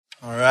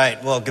All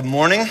right. Well, good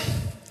morning.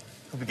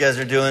 Hope you guys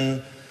are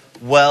doing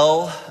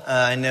well.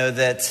 I know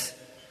that,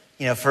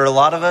 for a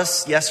lot of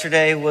us,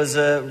 yesterday was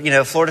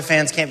Florida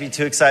fans can't be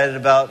too excited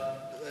about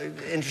an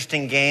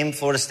interesting game.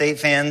 Florida State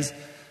fans,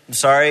 I'm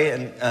sorry.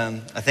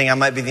 And I think I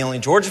might be the only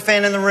Georgia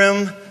fan in the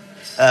room.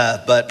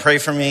 But pray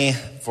for me,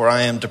 for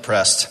I am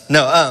depressed.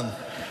 No,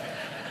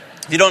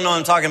 if you don't know what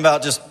I'm talking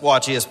about, just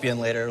watch ESPN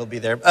later. It'll be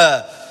there.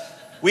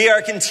 We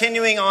are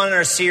continuing on in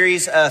our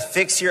series,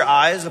 Fix Your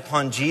Eyes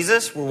Upon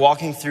Jesus. We're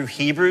walking through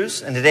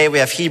Hebrews, and today we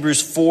have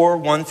Hebrews 4,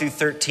 1 through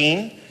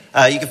 13.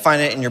 You can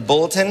find it in your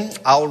bulletin.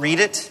 I'll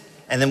read it,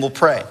 and then we'll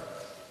pray.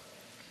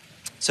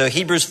 So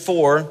Hebrews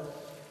 4,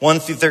 1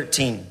 through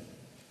 13.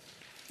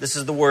 This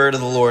is the word of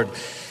the Lord.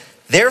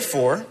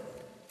 Therefore,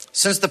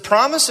 since the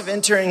promise of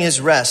entering his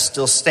rest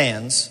still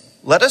stands,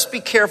 let us be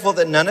careful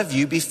that none of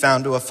you be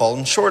found to have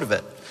fallen short of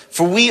it.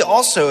 For we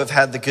also have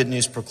had the good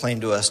news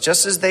proclaimed to us,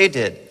 just as they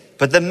did.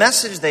 But the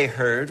message they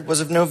heard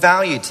was of no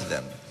value to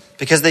them,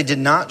 because they did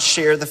not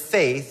share the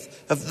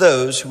faith of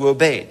those who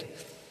obeyed.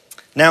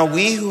 Now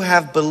we who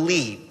have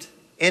believed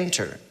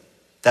enter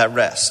that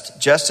rest.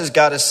 Just as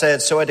God has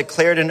said, so I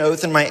declared an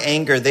oath in my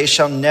anger, they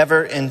shall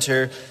never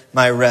enter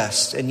my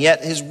rest. And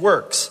yet his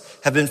works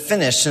have been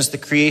finished since the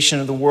creation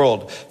of the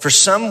world. For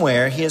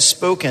somewhere he has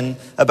spoken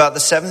about the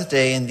seventh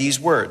day in these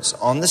words.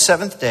 On the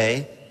seventh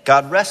day,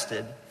 God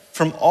rested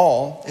from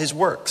all his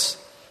works.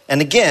 And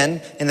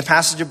again, in the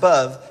passage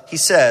above, he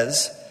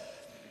says,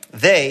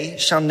 they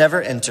shall never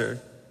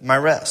enter my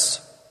rest.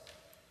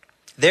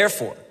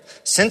 Therefore,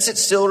 since it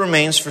still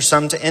remains for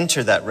some to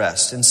enter that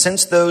rest, and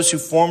since those who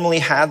formerly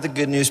had the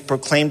good news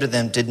proclaimed to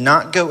them did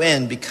not go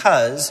in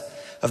because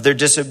of their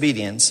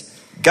disobedience,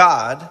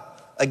 God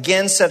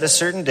again set a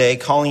certain day,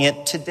 calling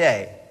it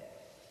today.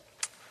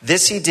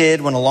 This he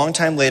did when a long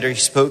time later he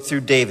spoke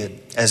through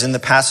David, as in the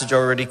passage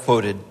already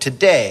quoted.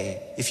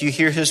 Today, if you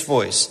hear his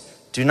voice,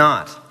 do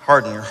not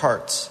harden your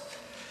hearts.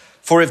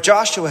 For if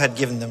Joshua had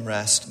given them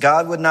rest,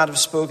 God would not have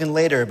spoken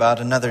later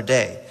about another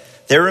day.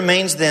 There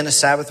remains then a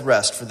Sabbath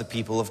rest for the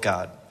people of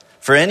God.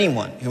 For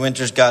anyone who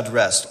enters God's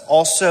rest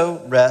also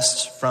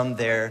rests from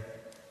their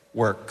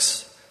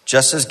works,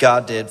 just as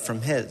God did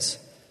from his.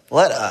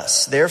 Let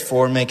us,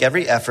 therefore, make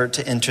every effort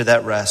to enter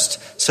that rest,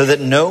 so that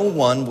no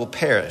one will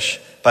perish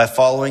by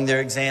following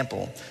their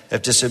example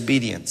of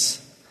disobedience.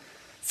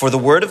 For the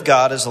word of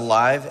God is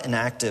alive and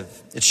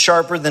active. It's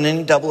sharper than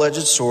any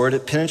double-edged sword.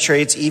 It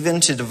penetrates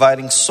even to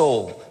dividing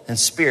soul and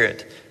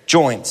spirit,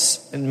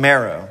 joints and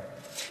marrow.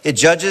 It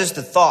judges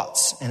the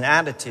thoughts and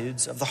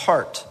attitudes of the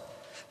heart.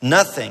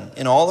 Nothing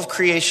in all of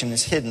creation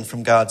is hidden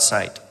from God's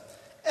sight.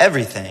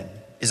 Everything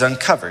is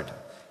uncovered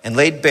and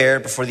laid bare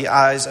before the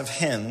eyes of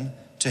him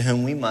to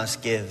whom we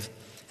must give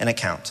an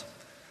account.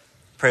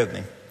 Pray with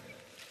me.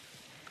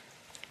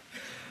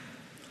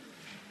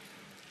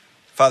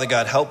 Father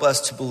God, help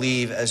us to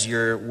believe as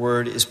your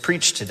word is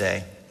preached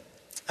today,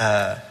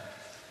 the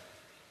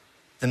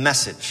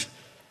message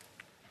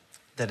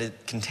that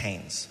it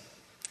contains.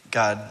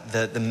 God,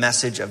 the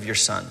message of your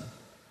Son.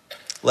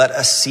 Let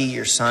us see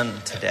your Son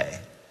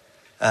today.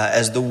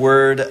 As the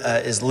word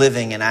is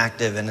living and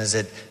active and as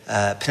it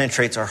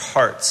penetrates our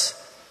hearts,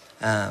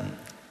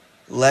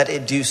 let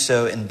it do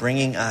so in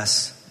bringing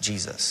us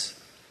Jesus.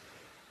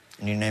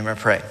 In your name I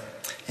pray.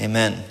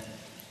 Amen.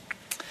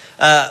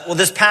 Well,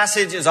 this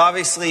passage is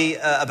obviously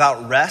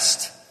about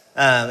rest.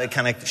 It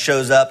kind of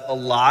shows up a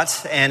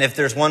lot. And if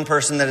there's one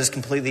person that is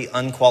completely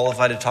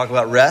unqualified to talk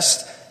about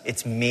rest,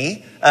 it's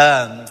me.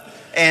 But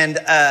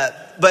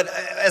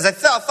as I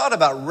thought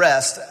about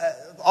rest,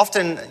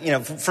 often,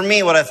 for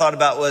me, what I thought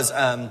about was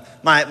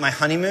my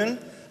honeymoon.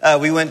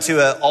 We went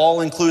to an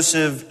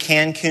all-inclusive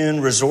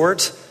Cancun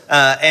resort.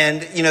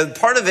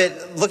 Part of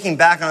it, looking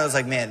back on it, I was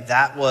like, man,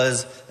 it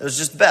was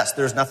just the best.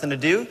 There was nothing to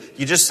do.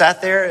 You just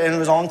sat there and it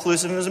was all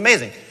inclusive and it was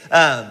amazing.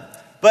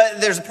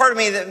 But there's a part of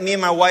me that me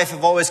and my wife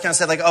have always kind of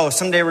said like, oh,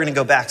 someday we're going to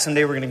go back.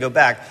 Someday we're going to go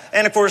back.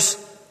 And of course,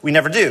 we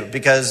never do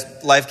because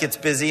life gets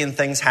busy and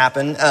things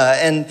happen.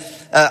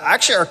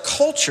 Actually, our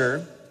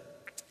culture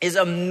is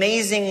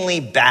amazingly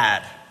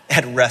bad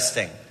at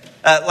resting,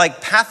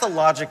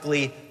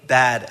 pathologically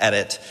bad at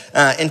it.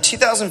 In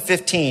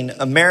 2015,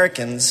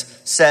 Americans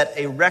set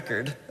a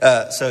record,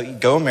 so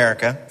go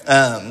America,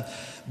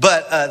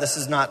 but this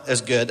is not as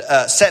good,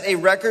 set a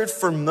record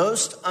for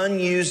most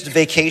unused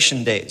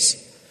vacation days.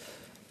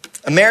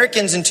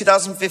 Americans in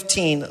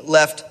 2015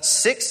 left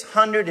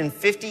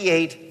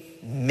 658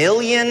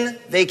 million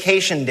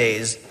vacation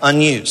days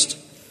unused.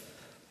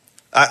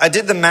 I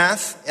did the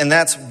math, and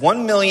that's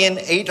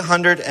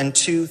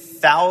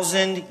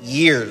 1,802,000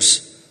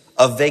 years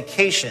of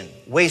vacation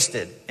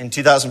wasted in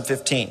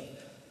 2015.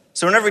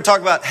 So whenever we talk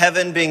about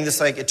heaven being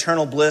this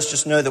eternal bliss,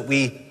 just know that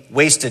we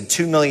wasted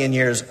 2 million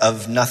years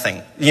of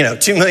nothing.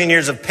 2 million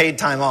years of paid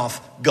time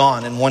off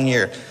gone in 1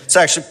 year. It's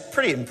actually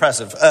pretty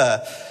impressive.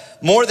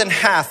 More than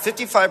half,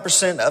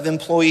 55% of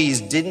employees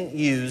didn't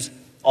use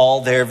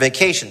all their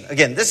vacation.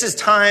 Again, this is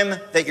time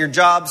that your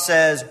job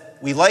says,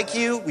 we like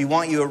you, we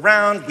want you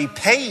around, we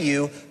pay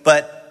you,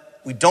 but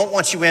we don't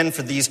want you in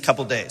for these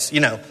couple days.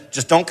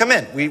 Just don't come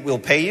in. We'll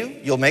pay you.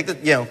 You'll make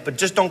but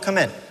just don't come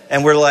in.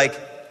 And we're like,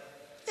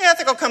 yeah, I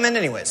think I'll come in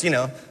anyways.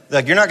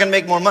 Like you're not going to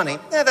make more money.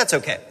 Yeah, that's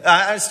okay.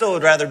 I still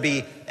would rather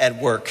be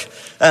at work.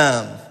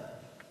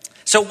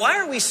 So why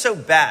are we so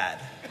bad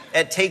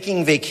at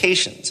taking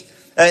vacations?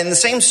 In the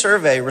same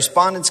survey,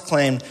 respondents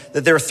claimed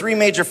that there are three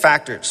major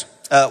factors.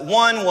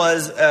 One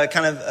was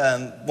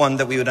one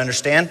that we would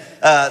understand.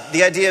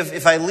 The idea of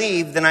if I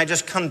leave, then I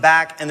just come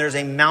back and there's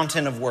a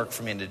mountain of work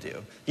for me to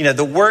do.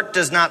 The work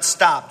does not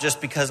stop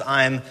just because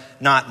I'm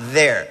not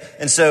there.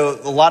 And so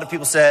a lot of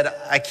people said,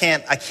 I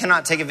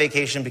cannot take a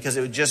vacation because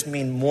it would just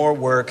mean more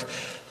work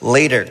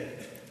later.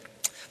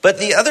 But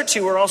the other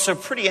two were also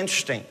pretty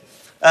interesting.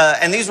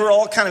 And these were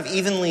all kind of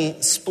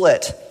evenly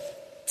split.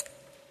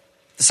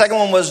 The second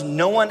one was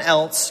no one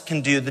else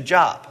can do the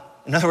job.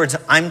 In other words,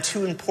 I'm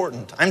too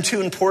important. I'm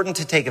too important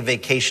to take a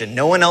vacation.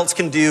 No one else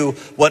can do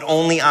what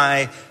only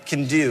I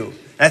can do.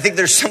 And I think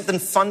there's something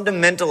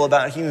fundamental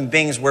about human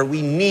beings where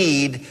we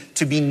need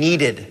to be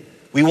needed.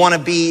 We want to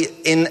be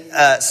in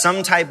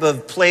some type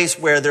of place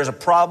where there's a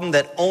problem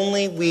that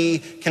only we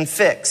can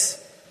fix.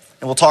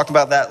 And we'll talk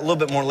about that a little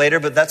bit more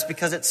later, but that's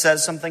because it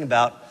says something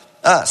about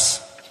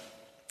us.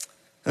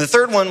 And the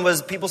third one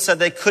was people said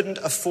they couldn't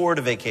afford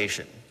a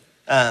vacation,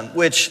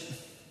 which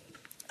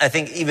I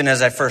think even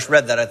as I first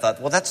read that, I thought,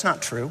 well, that's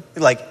not true.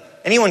 Like,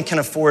 anyone can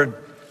afford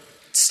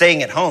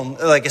staying at home.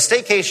 Like, a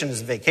staycation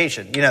is a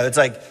vacation. It's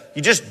like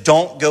you just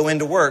don't go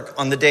into work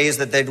on the days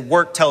that the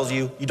work tells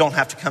you you don't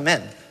have to come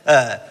in.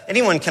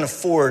 Anyone can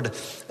afford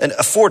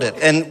it.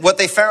 And what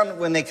they found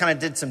when they kind of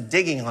did some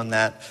digging on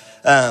that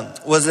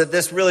was that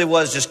this really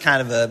was just kind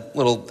of a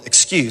little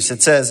excuse.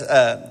 It says,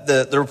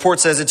 the report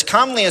says, it's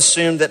commonly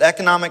assumed that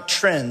economic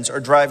trends are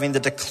driving the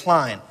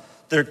decline.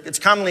 It's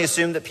commonly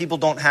assumed that people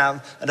don't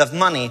have enough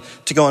money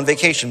to go on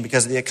vacation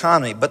because of the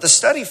economy. But the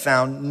study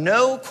found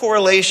no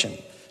correlation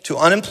to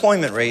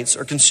unemployment rates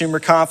or consumer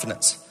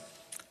confidence.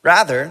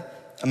 Rather,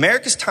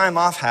 America's time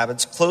off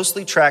habits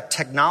closely track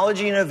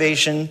technology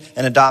innovation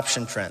and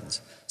adoption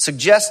trends,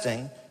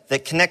 suggesting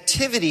that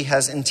connectivity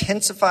has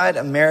intensified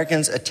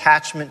Americans'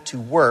 attachment to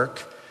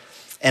work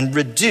and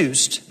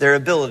reduced their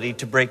ability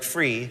to break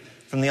free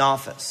from the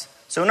office.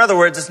 So in other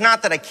words, it's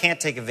not that I can't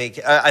take a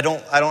vacation. I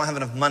don't have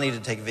enough money to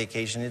take a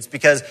vacation. It's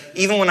because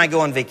even when I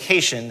go on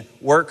vacation,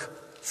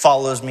 work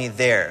follows me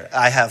there.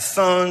 I have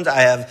phones.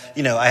 I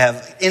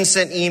have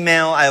instant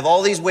email. I have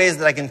all these ways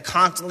that I can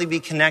constantly be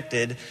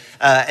connected.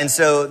 And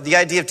so the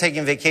idea of taking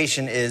a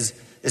vacation is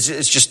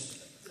just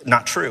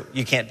not true.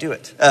 You can't do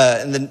it.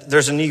 And then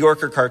there's a New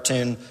Yorker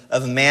cartoon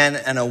of a man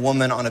and a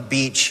woman on a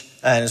beach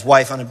and his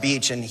wife on a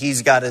beach, and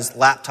he's got his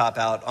laptop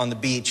out on the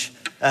beach.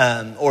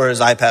 Or his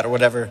iPad or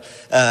whatever.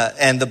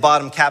 And the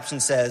bottom caption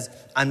says,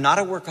 I'm not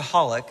a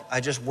workaholic, I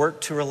just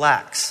work to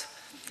relax.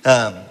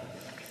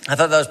 I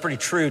thought that was pretty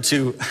true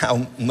to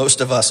how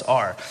most of us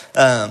are.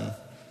 And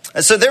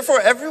so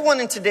therefore, everyone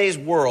in today's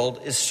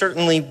world is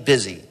certainly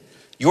busy.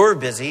 You're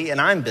busy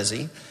and I'm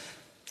busy.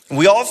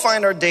 We all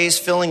find our days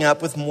filling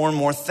up with more and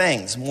more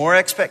things, more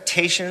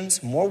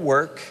expectations, more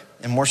work,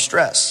 and more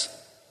stress.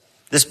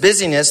 This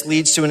busyness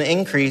leads to an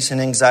increase in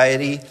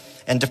anxiety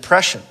and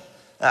depression.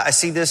 I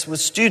see this with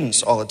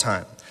students all the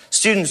time.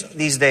 Students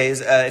these days,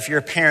 if you're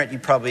a parent, you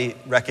probably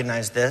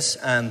recognize this.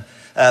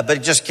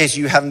 But just in case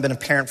you haven't been a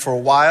parent for a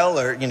while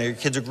or your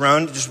kids are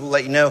grown, just will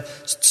let you know,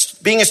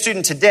 being a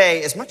student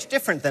today is much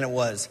different than it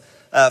was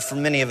for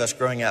many of us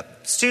growing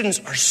up. Students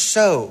are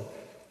so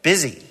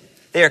busy.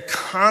 They are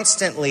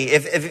constantly,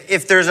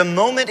 if there's a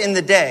moment in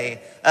the day,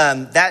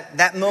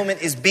 that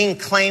moment is being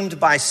claimed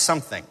by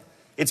something.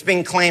 It's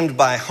being claimed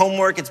by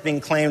homework. It's being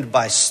claimed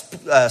by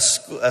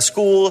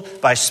school,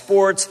 by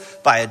sports,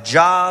 by a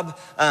job.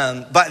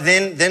 But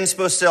then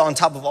supposed to, on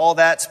top of all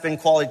that, spend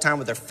quality time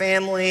with their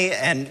family.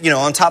 And,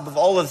 on top of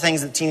all of the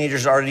things that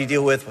teenagers already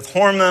deal with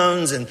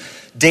hormones and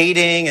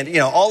dating. And,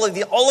 all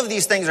of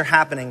these things are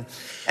happening.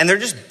 And they're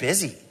just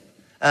busy.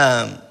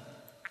 And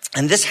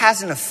this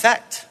has an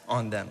effect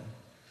on them.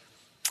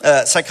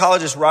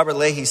 Psychologist Robert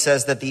Leahy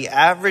says that the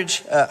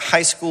average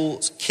high school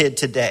kid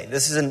today,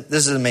 this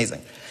is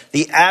amazing.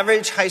 The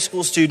average high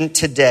school student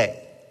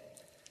today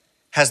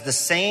has the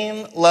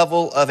same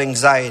level of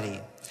anxiety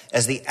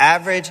as the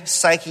average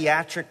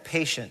psychiatric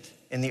patient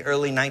in the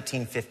early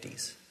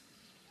 1950s.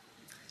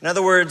 In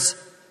other words,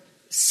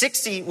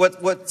 60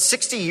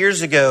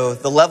 years ago,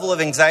 the level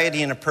of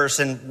anxiety in a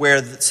person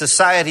where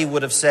society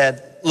would have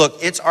said, look,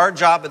 it's our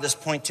job at this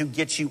point to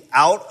get you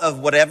out of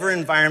whatever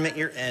environment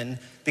you're in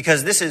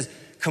because this is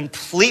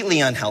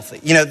completely unhealthy.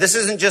 This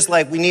isn't just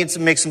like we need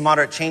to make some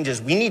moderate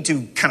changes. We need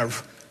to kind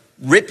of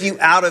rip you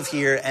out of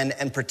here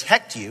and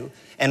protect you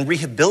and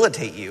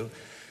rehabilitate you.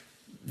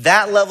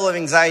 That level of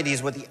anxiety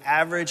is what the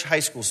average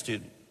high school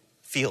student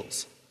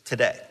feels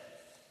today.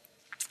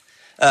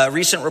 A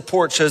recent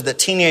report shows that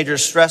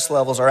teenagers' stress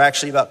levels are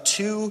actually about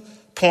 2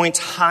 points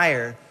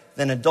higher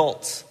than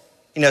adults.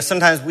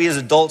 Sometimes we as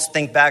adults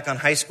think back on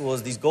high school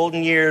as these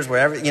golden years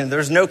where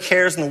there's no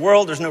cares in the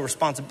world, there's no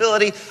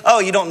responsibility. Oh,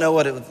 you don't know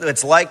what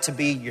it's like to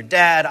be your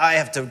dad. I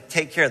have to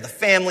take care of the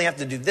family, I have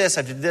to do this,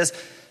 I have to do this.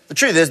 The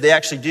truth is they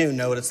actually do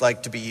know what it's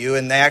like to be you,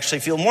 and they actually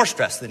feel more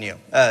stressed than you,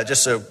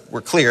 just so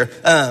we're clear.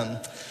 And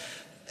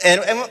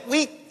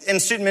we in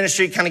student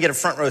ministry kind of get a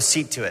front row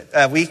seat to it.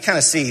 We kind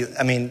of see,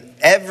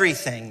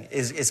 everything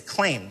is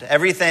claimed.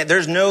 Everything,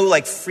 there's no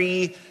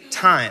free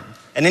time.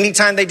 And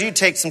anytime they do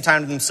take some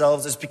time to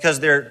themselves, it's because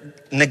they're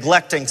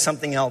neglecting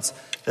something else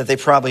that they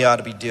probably ought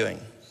to be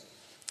doing.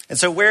 And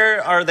so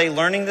where are they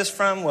learning this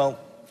from? Well,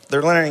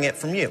 they're learning it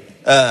from you.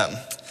 And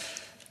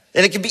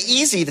it can be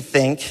easy to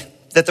think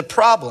that the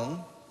problem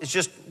is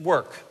just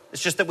work.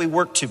 It's just that we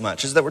work too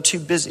much. It's that we're too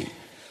busy.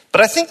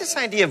 But I think this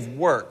idea of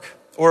work,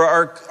 or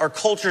our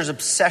culture's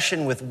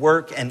obsession with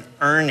work and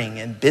earning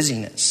and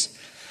busyness,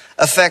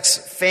 affects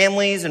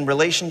families and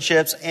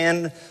relationships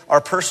and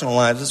our personal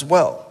lives as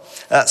well.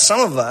 Some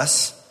of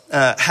us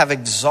have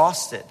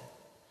exhausted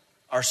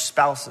our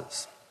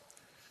spouses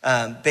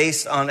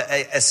based on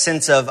a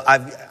sense of,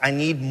 I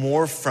need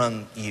more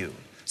from you.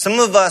 Some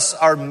of us,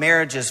 our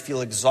marriages feel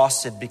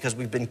exhausted because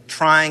we've been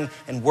trying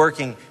and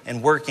working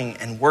and working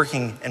and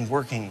working and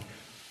working,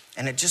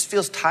 and it just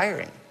feels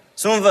tiring.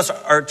 Some of us,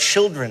 our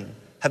children,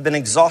 have been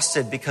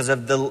exhausted because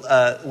of the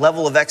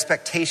level of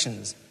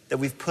expectations that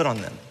we've put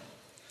on them.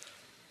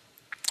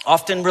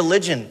 Often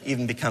religion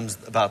even becomes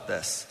about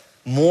this.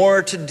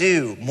 More to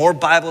do, more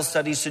Bible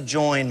studies to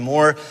join,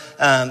 more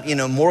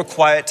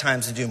quiet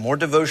times to do, more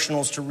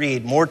devotionals to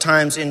read, more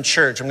times in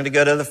church. I'm going to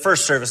go to the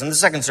first service and the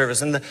second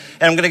service, and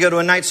I'm going to go to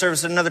a night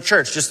service at another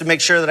church just to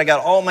make sure that I got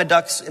all my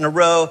ducks in a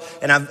row,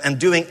 and I'm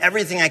doing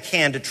everything I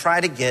can to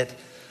try to get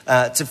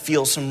to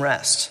feel some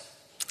rest.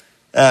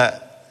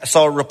 I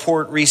saw a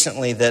report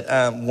recently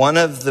that one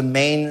of the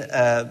main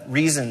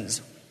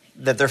reasons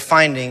that they're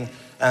finding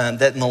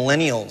that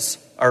millennials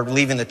are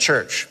leaving the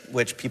church,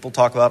 which people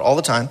talk about all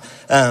the time,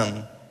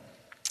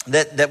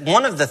 that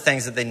one of the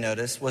things that they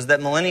noticed was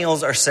that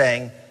millennials are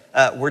saying,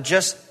 we're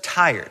just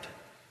tired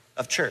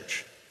of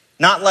church.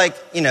 Not like,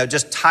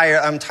 just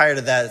tired, I'm tired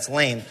of that, it's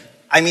lame.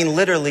 I mean,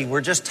 literally,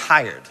 we're just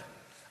tired.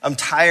 I'm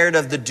tired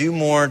of the do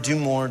more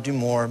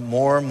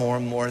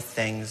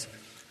things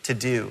to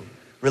do.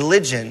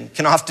 Religion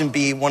can often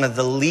be one of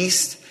the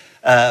least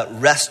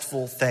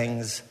restful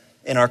things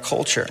in our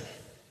culture.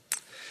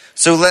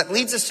 So that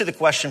leads us to the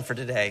question for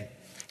today.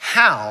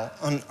 How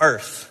on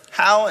earth,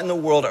 how in the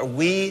world are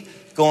we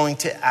going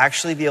to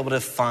actually be able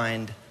to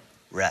find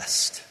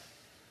rest?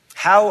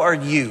 How are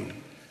you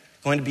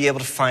going to be able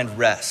to find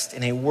rest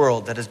in a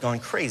world that is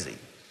going crazy,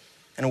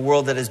 in a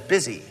world that is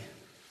busy,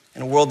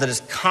 in a world that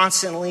is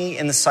constantly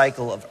in the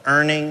cycle of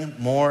earning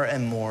more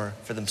and more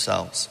for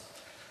themselves?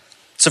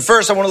 So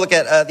first, I want to look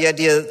at the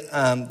idea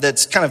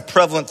that's kind of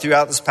prevalent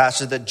throughout this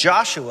passage, that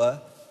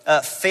Joshua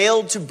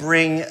failed to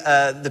bring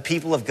the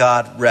people of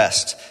God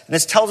rest. And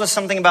this tells us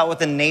something about what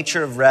the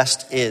nature of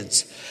rest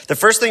is. The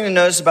first thing to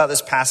notice about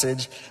this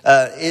passage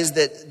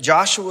is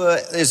Joshua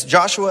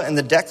and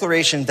the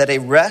declaration that a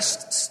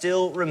rest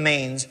still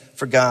remains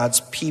for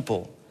God's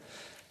people.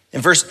 In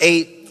verse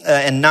 8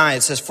 and 9,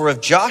 it says, "For if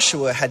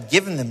Joshua had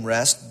given them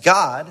rest,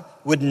 God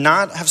would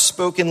not have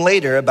spoken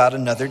later about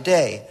another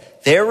day.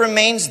 There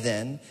remains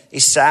then a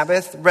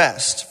Sabbath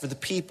rest for the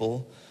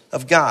people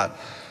of God."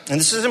 And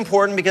this is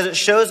important because it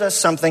shows us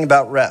something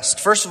about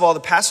rest. First of all, the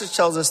passage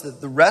tells us that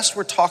the rest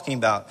we're talking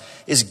about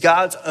is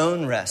God's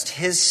own rest,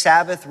 his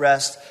Sabbath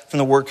rest from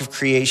the work of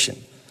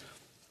creation.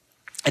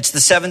 It's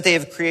the seventh day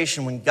of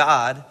creation when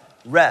God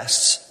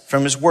rests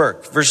from his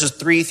work. Verses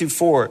 3 through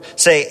 4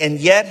 say, "And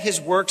yet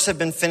his works have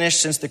been finished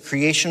since the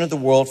creation of the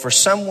world, for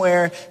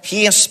somewhere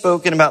he has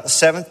spoken about the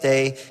seventh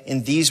day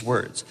in these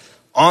words.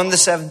 On the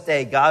seventh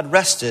day, God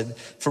rested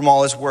from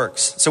all his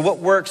works." So what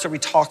works are we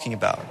talking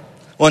about?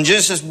 Well, in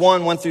Genesis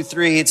 1 through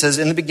 3, it says,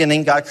 "In the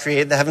beginning, God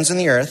created the heavens and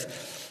the earth."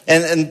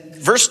 And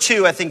verse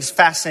 2, I think, is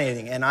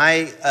fascinating. And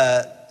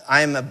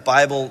I'm a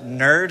Bible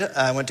nerd.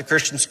 I went to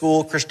Christian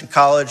school, Christian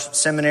college,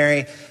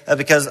 seminary,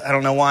 because I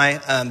don't know why,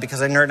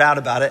 because I nerd out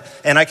about it.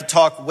 And I could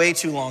talk way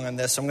too long on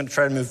this, so I'm going to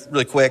try to move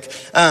really quick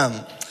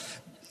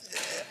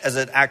as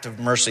an act of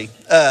mercy.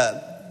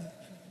 But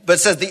it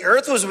says, "The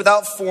earth was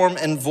without form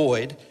and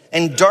void,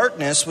 and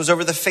darkness was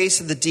over the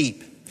face of the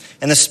deep.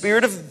 And the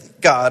Spirit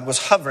of God was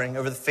hovering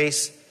over the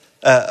face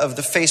of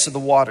the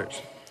waters."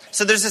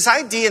 So there's this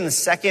idea in the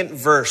second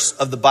verse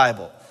of the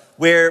Bible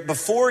where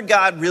before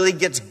God really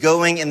gets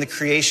going in the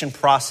creation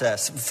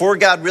process, before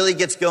God really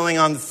gets going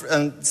on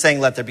saying,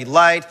 "Let there be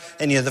light,"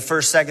 and the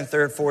first, second,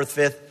 third, fourth,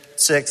 fifth,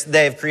 sixth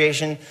day of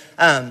creation,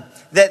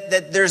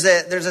 that there's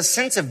a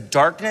sense of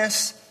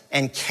darkness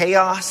and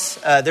chaos.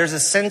 There's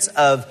a sense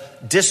of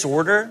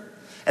disorder.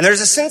 And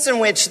there's a sense in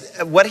which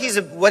what he's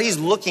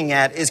looking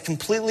at is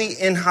completely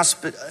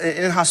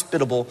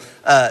inhospitable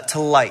to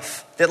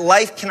life, that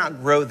life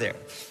cannot grow there.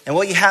 And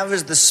what you have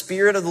is the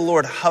Spirit of the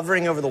Lord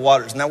hovering over the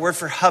waters. And that word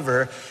for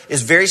hover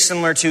is very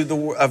similar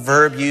to a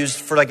verb used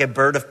for like a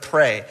bird of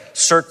prey,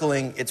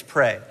 circling its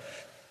prey.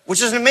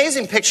 which is an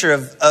amazing picture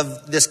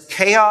of this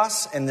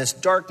chaos and this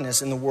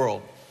darkness in the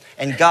world,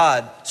 and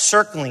God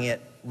circling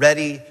it,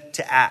 ready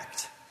to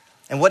act.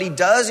 And what he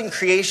does in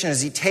creation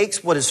is he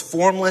takes what is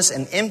formless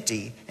and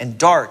empty and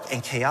dark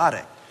and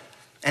chaotic,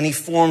 and he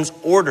forms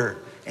order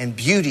and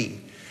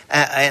beauty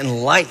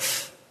and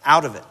life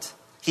out of it.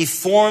 He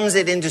forms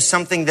it into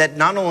something that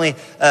not only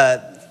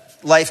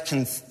life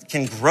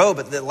can grow,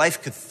 but that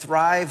life could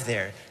thrive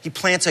there. He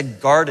plants a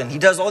garden. He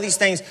does all these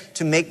things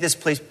to make this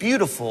place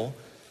beautiful,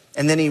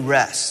 and then he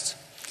rests.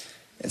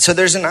 And so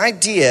there's an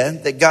idea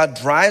that God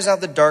drives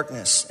out the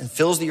darkness and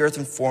fills the earth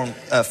and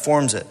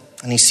forms it.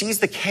 And he sees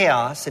the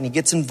chaos and he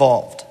gets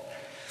involved.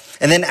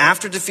 And then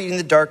after defeating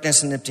the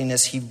darkness and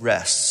emptiness, he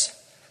rests.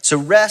 So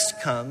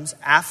rest comes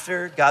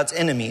after God's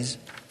enemies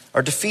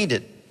are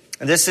defeated.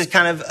 And this is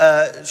kind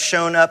of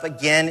shown up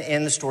again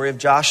in the story of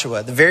Joshua.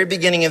 At the very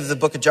beginning of the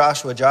book of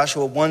Joshua,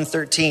 Joshua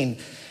 1:13,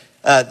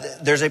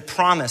 there's a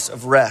promise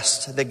of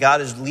rest, that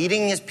God is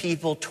leading his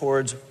people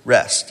towards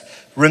rest.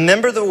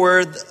 Remember the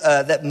word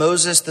that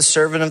Moses, the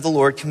servant of the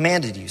Lord,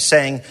 commanded you,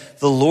 saying,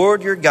 the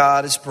Lord your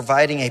God is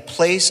providing a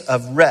place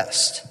of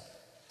rest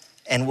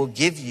and will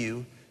give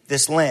you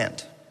this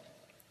land.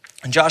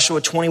 In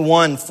Joshua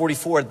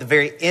 21:44, at the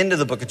very end of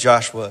the book of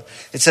Joshua,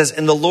 it says,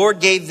 and the Lord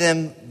gave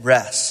them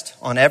rest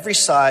on every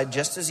side,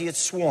 just as he had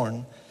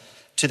sworn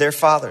to their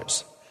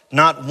fathers.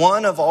 Not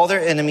one of all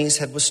their enemies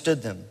had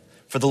withstood them,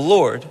 for the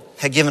Lord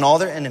had given all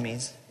their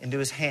enemies into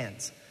his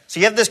hands. So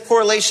you have this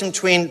correlation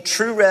between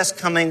true rest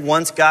coming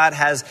once God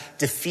has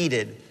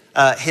defeated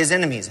his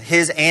enemies,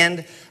 his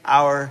and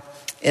our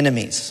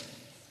enemies.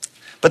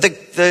 But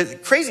the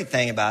crazy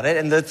thing about it,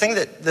 and the thing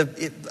that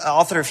the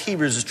author of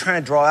Hebrews is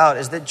trying to draw out,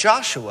 is that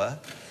Joshua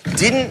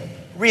didn't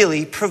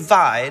really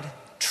provide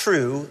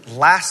true,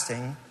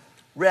 lasting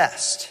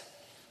rest.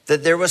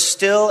 That there was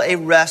still a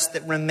rest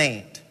that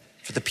remained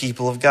for the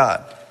people of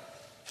God.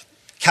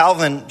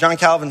 John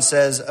Calvin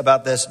says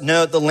about this,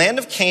 no, the land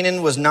of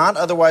Canaan was not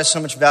otherwise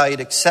so much valued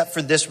except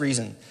for this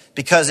reason,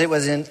 because it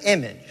was an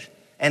image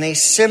and a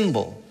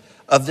symbol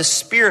of the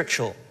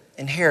spiritual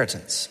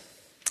inheritance.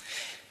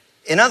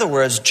 In other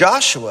words,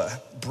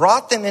 Joshua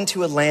brought them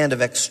into a land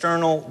of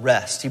external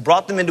rest. He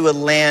brought them into a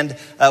land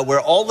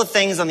where all the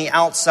things on the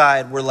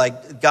outside were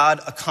like God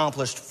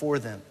accomplished for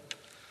them.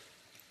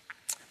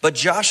 But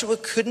Joshua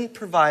couldn't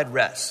provide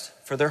rest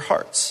for their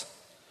hearts.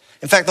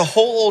 In fact, the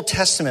whole Old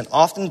Testament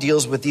often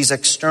deals with these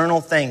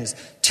external things,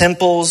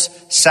 temples,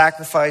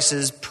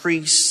 sacrifices,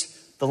 priests,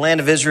 the land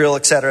of Israel,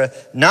 etc.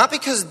 Not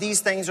because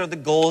these things are the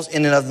goals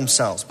in and of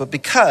themselves, but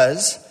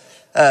because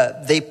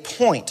they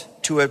point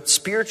to a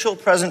spiritual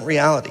present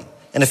reality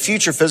and a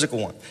future physical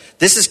one.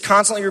 This is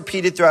constantly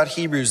repeated throughout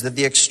Hebrews, that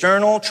the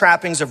external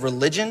trappings of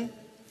religion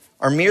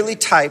are merely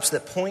types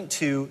that point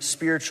to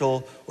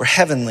spiritual or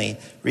heavenly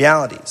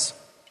realities.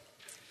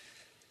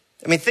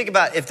 I mean, think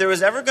about if there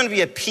was ever going to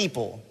be a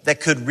people that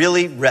could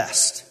really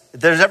rest, if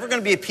there's ever going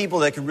to be a people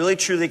that could really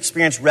truly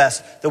experience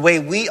rest the way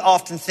we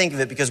often think of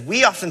it, because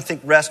we often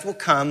think rest will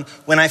come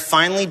when I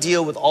finally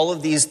deal with all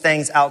of these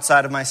things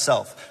outside of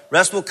myself.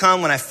 Rest will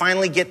come when I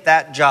finally get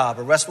that job,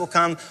 or rest will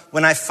come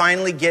when I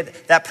finally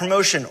get that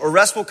promotion, or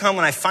rest will come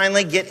when I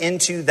finally get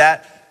into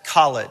that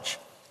college.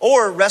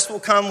 Or rest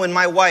will come when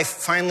my wife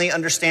finally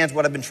understands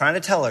what I've been trying to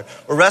tell her.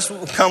 Or rest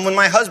will come when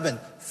my husband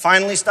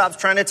finally stops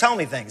trying to tell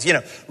me things. You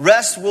know,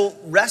 rest will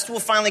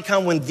finally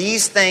come when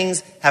these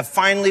things have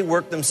finally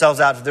worked themselves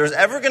out. If there was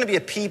ever going to be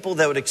a people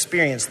that would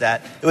experience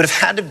that, it would have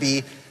had to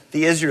be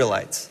the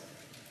Israelites.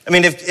 I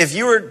mean, if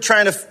you were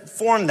trying to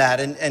form that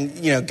and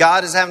you know,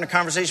 God is having a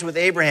conversation with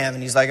Abraham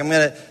and he's like,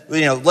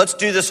 let's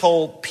do this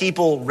whole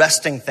people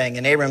resting thing.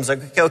 And Abraham's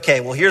like,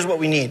 okay, well, here's what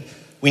we need.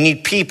 We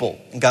need people.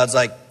 And God's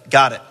like,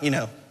 got it,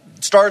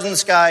 stars in the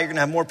sky, you're going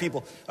to have more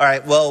people. All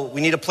right, well, we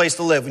need a place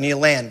to live. We need a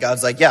land.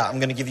 God's like, yeah, I'm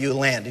going to give you a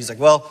land. He's like,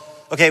 well,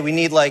 okay, we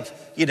need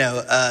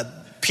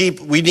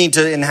people. We need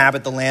to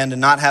inhabit the land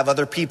and not have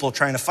other people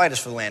trying to fight us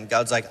for the land.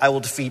 God's like, I will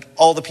defeat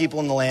all the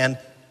people in the land.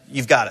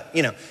 You've got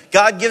it.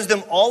 God gives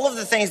them all of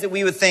the things that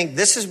we would think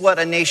this is what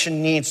a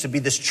nation needs to be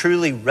this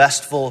truly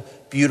restful,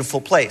 beautiful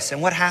place.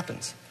 And what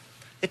happens?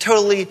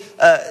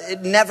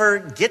 It never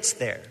gets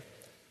there.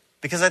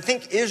 Because I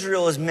think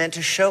Israel is meant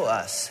to show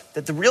us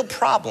that the real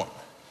problem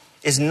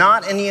is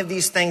not any of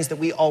these things that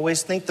we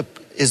always think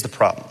is the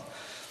problem.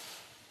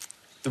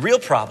 The real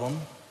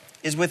problem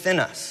is within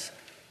us.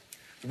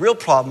 The real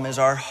problem is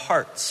our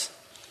hearts.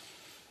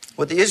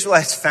 What the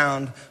Israelites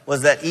found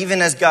was that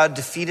even as God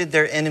defeated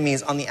their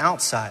enemies on the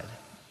outside,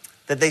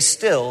 that they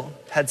still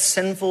had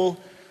sinful,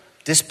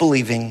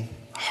 disbelieving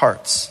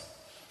hearts.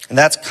 And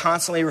that's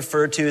constantly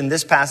referred to in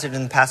this passage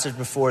and the passage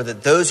before,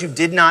 that those who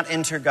did not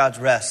enter God's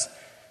rest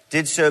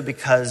did so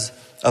because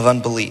of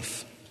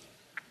unbelief.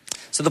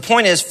 So the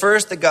point is,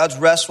 first, that God's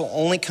rest will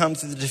only come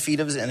through the defeat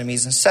of his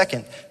enemies. And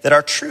second, that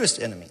our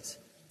truest enemies,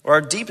 or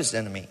our deepest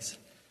enemies,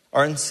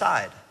 are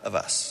inside of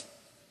us.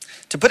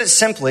 To put it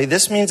simply,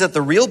 this means that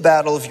the real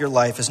battle of your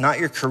life is not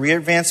your career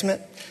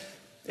advancement,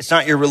 it's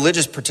not your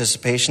religious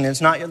participation,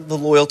 it's not the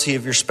loyalty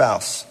of your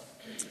spouse.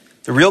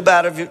 The real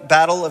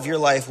battle of your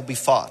life will be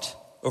fought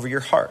over your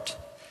heart.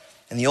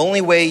 And the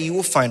only way you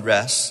will find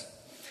rest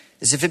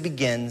is if it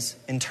begins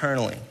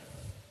internally.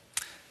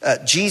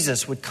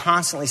 Jesus would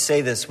constantly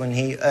say this when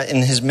he in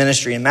his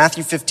ministry. In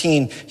Matthew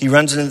 15, he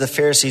runs into the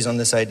Pharisees on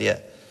this idea.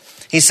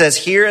 He says,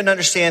 "Hear and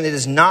understand, it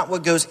is not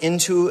what goes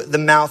into the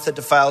mouth that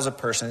defiles a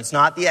person." It's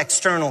not the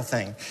external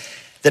thing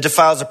that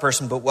defiles a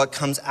person, but what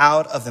comes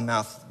out of the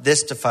mouth,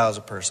 this defiles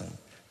a person.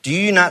 Do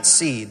you not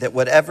see that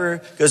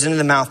whatever goes into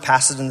the mouth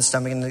passes in the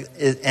stomach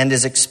and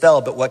is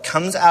expelled, but what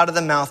comes out of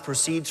the mouth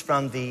proceeds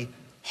from the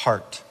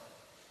heart?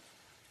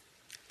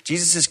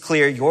 Jesus is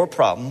clear, your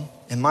problem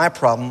and my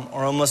problem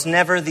are almost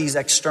never these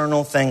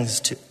external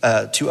things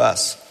to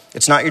us.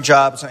 It's not your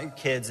job, it's not your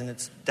kids, and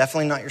it's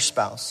definitely not your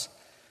spouse.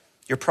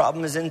 Your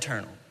problem is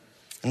internal.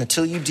 And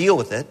until you deal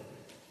with it,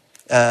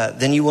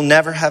 then you will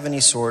never have any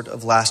sort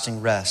of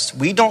lasting rest.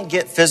 We don't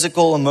get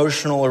physical,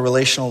 emotional, or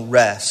relational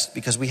rest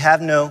because we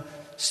have no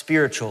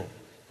spiritual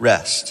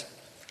rest.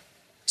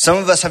 Some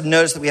of us have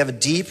noticed that we have a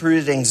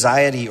deep-rooted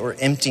anxiety or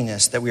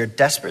emptiness that we are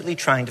desperately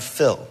trying to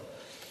fill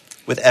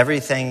with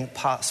everything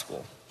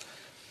possible.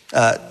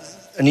 A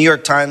New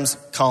York Times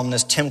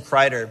columnist, Tim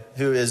Kreider,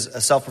 who is a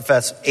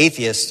self-professed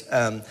atheist,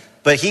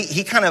 but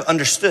he kind of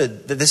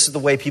understood that this is the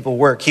way people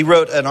work. He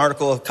wrote an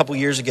article a couple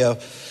years ago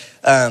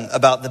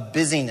about the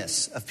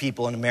busyness of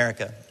people in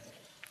America.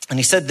 And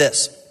he said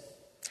this,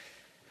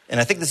 and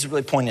I think this is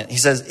really poignant. He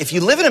says, if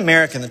you live in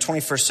America in the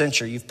 21st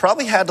century, you've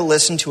probably had to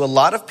listen to a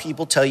lot of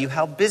people tell you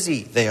how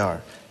busy they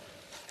are.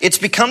 It's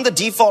become the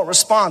default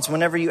response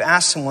whenever you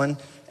ask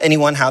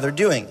anyone how they're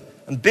doing.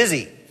 I'm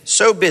busy,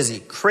 so busy,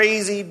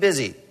 crazy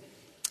busy.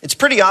 It's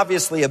pretty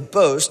obviously a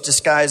boast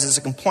disguised as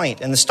a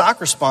complaint, and the stock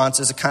response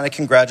is a kind of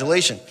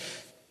congratulation.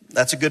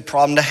 That's a good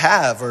problem to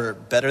have, or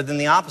better than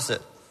the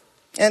opposite.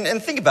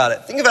 And think about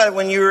it. Think about it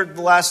when you were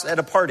last at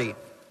a party,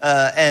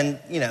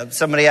 and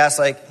somebody asks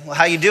well,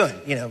 how you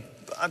doing?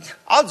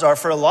 Odds are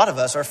for a lot of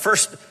us, our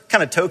first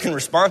kind of token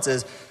response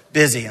is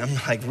busy. I'm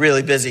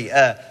really busy.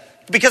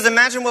 Because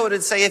imagine what would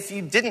it say if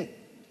you didn't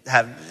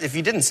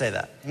say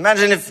that.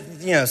 Imagine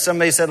if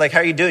somebody said how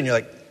are you doing? You're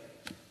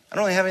I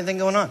don't really have anything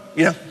going on.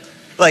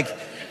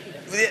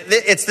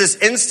 It's this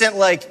instant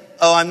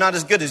oh, I'm not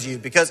as good as you,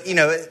 because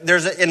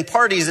in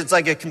parties it's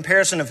like a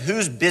comparison of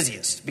who's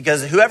busiest,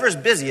 because whoever's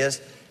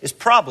busiest is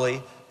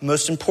probably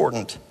most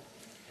important.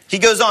 He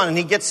goes on and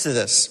he gets to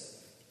this.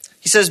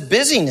 He says,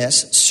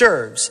 busyness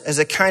serves as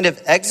a kind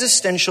of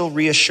existential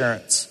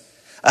reassurance,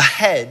 a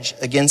hedge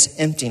against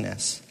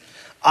emptiness.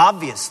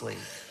 Obviously,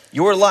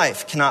 your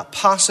life cannot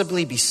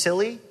possibly be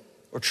silly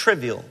or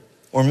trivial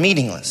or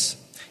meaningless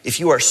if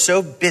you are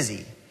so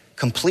busy,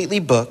 completely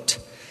booked,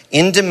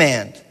 in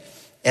demand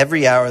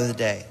every hour of the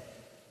day.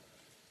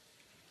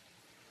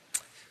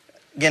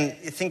 Again,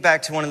 think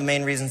back to one of the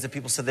main reasons that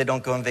people said they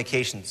don't go on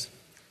vacations.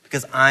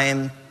 Because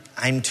I'm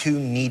too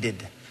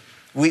needed.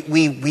 We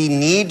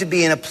need to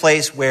be in a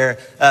place where,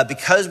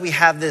 because we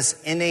have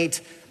this innate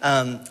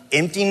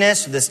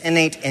emptiness, this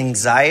innate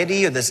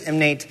anxiety, or this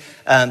innate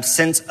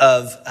sense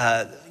of,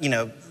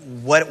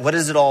 what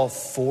is it all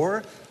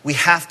for? We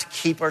have to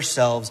keep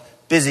ourselves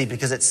busy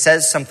because it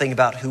says something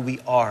about who we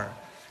are.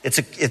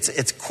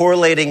 It's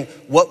correlating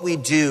what we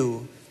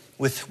do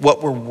with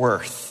what we're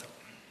worth.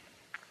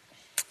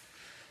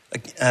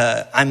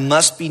 I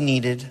must be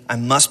needed. I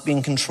must be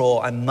in control.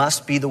 I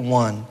must be the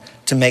one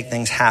to make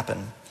things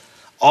happen.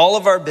 All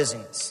of our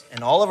busyness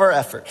and all of our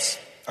efforts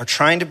are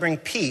trying to bring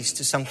peace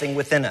to something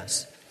within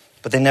us,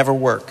 but they never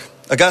work.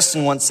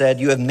 Augustine once said,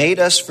 "You have made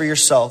us for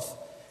yourself,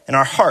 and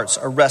our hearts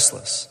are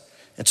restless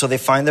until they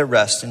find their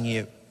rest in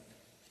you."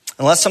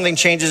 Unless something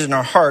changes in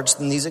our hearts,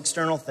 then these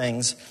external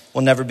things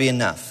will never be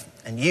enough.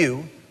 And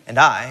you and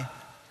I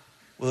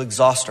will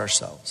exhaust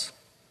ourselves.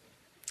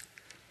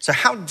 So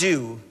how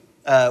do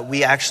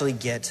we actually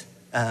get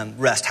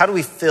rest? How do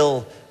we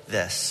fill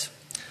this?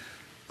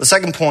 The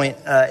second point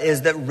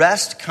is that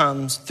rest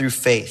comes through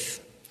faith.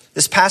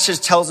 This passage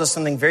tells us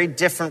something very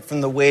different from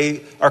the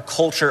way our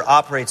culture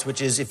operates,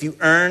 which is if you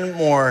earn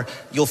more,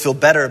 you'll feel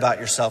better about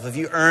yourself. If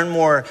you earn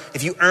more,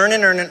 if you earn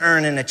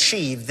and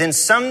achieve, then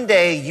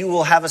someday you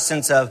will have a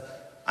sense of,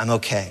 I'm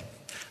okay.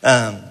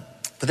 But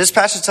this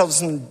passage tells us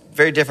something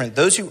very different.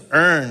 Those who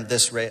earn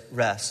this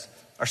rest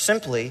are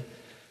simply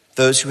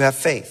those who have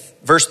faith.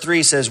 Verse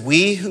 3 says,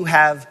 we who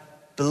have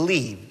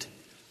believed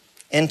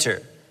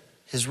enter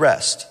his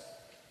rest.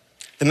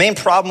 The main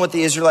problem with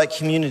the Israelite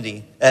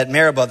community at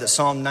Meribah that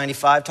Psalm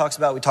 95 talks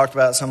about, we talked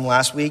about it some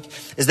last week,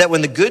 is that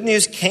when the good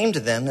news came to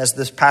them, as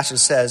this passage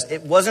says,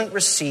 it wasn't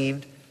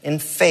received in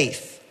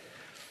faith.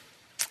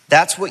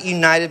 That's what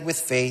united with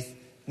faith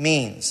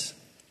means.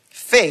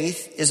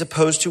 Faith is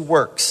opposed to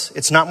works.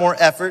 It's not more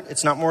effort.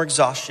 It's not more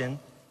exhaustion.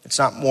 It's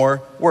not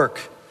more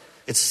work.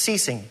 It's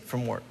ceasing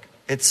from work.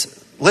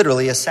 It's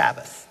literally a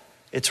Sabbath.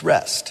 It's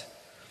rest.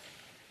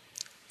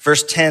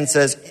 Verse 10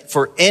 says,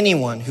 for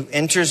anyone who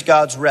enters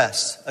God's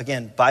rest,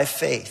 again, by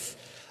faith,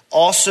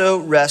 also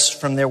rests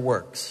from their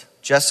works,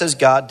 just as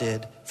God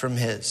did from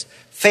his.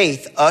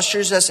 Faith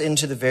ushers us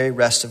into the very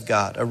rest of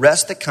God, a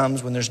rest that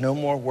comes when there's no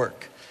more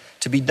work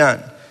to be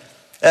done.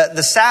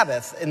 The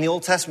Sabbath in the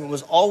Old Testament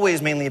was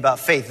always mainly about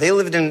faith. They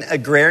lived in an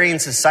agrarian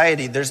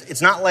society.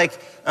 It's not like,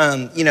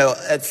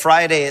 at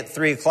Friday at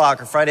 3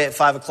 o'clock or Friday at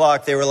 5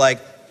 o'clock, they were like,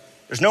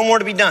 there's no more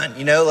to be done.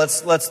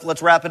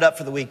 Let's wrap it up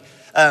for the week.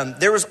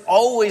 There was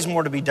always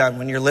more to be done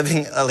when you're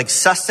living like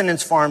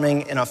sustenance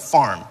farming in a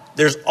farm.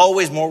 There's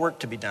always more work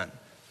to be done.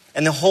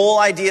 And the whole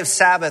idea of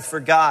Sabbath for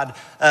God,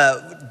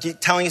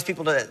 telling his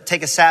people to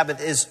take a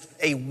Sabbath, is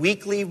a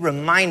weekly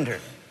reminder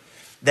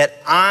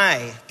that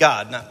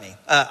God, not me,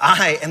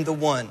 I am the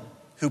one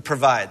who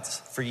provides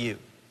for you.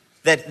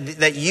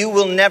 That you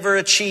will never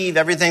achieve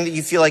everything that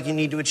you feel like you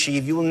need to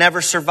achieve. You will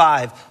never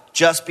survive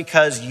just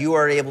because you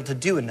are able to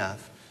do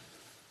enough.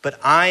 But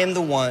I am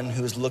the one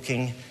who is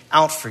looking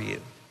out for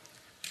you.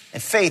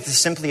 And faith is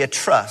simply a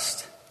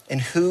trust in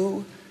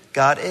who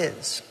God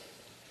is.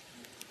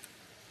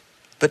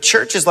 But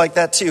church is like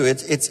that too.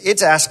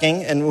 It's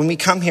asking, and when we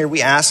come here,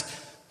 we ask,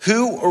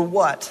 who or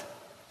what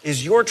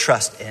is your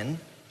trust in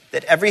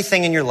that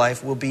everything in your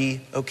life will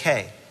be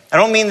okay? I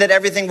don't mean that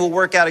everything will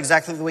work out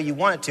exactly the way you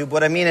want it to, but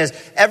what I mean is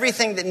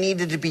everything that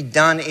needed to be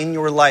done in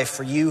your life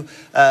for you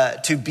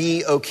to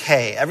be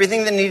okay,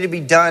 everything that needed to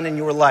be done in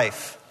your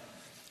life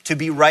to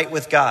be right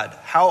with God.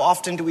 How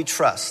often do we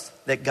trust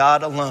that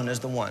God alone is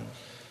the one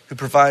who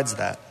provides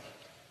that?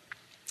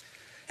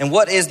 And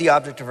what is the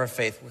object of our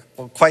faith?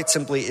 Well, quite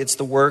simply, it's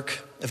the work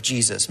of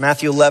Jesus.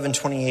 Matthew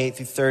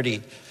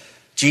 11:28-30.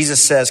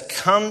 Jesus says,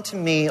 "Come to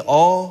me,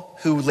 all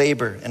who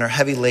labor and are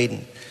heavy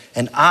laden,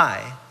 and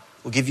I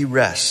will give you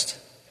rest.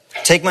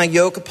 Take my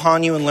yoke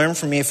upon you and learn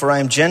from me, for I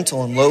am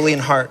gentle and lowly in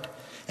heart,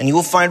 and you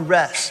will find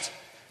rest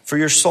for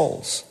your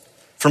souls.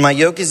 For my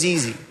yoke is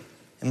easy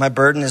and my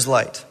burden is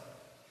light."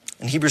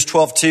 In Hebrews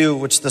 12:2,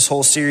 which this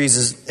whole series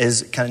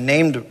is kind of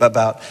named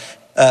about,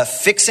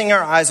 fixing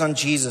our eyes on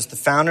Jesus, the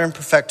founder and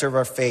perfecter of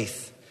our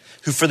faith,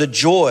 who for the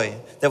joy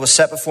that was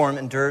set before him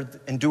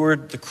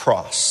endured the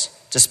cross,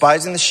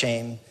 despising the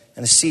shame,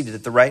 and is seated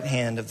at the right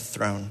hand of the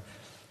throne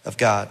of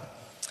God.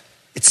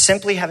 It's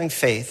simply having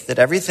faith that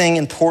everything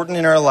important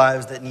in our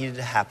lives that needed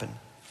to happen,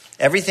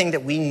 everything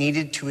that we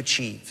needed to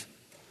achieve,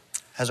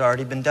 has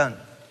already been done.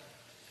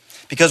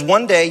 Because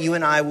one day you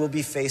and I will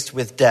be faced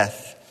with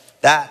death.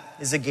 That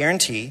is a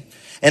guarantee.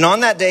 And on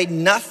that day,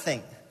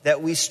 nothing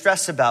that we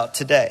stress about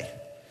today,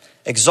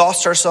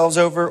 exhaust ourselves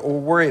over, or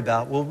worry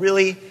about will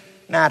really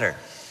matter.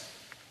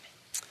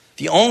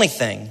 The only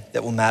thing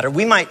that will matter,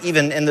 we might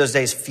even in those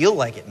days feel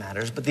like it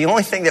matters, but the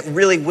only thing that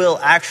really will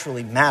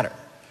actually matter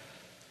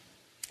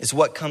is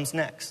what comes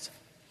next.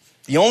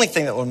 The only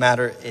thing that will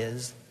matter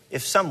is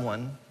if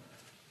someone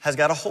has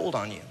got a hold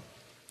on you,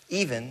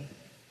 even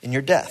in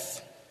your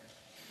death.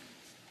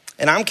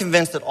 And I'm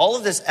convinced that all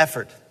of this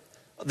effort,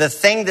 the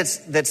thing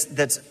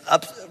that's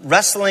up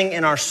wrestling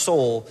in our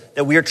soul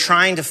that we are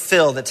trying to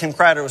fill, that Tim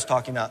Kreider was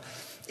talking about,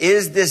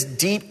 is this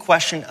deep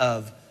question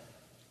of,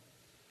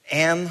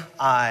 am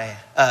I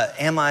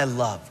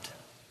loved?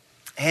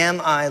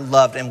 Am I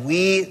loved? And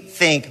we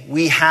think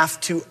we have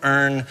to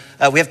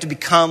we have to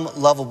become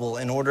lovable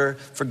in order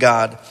for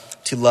God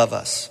to love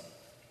us.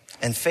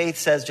 And faith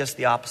says just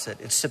the opposite.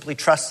 It's simply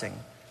trusting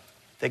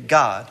that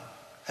God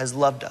has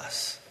loved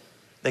us.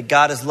 That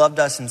God has loved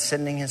us in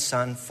sending his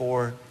son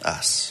for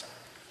us.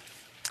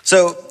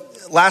 So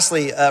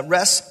lastly,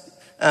 rest.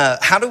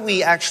 How do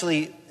we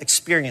actually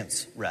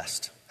experience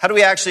rest? How do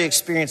we actually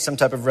experience some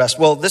type of rest?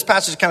 Well, this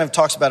passage kind of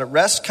talks about it.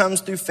 Rest comes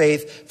through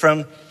faith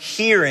from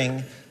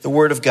hearing the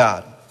word of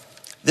God.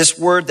 This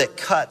word that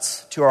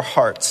cuts to our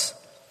hearts.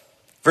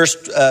 Verse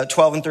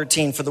 12 and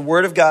 13, "For the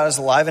word of God is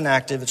alive and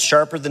active. It's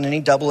sharper than any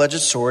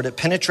double-edged sword. It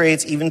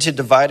penetrates even to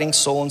dividing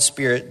soul and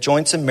spirit,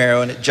 joints and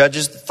marrow, and it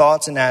judges the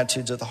thoughts and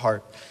attitudes of the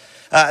heart."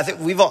 I think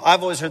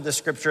I've always heard this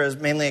scripture as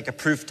mainly like a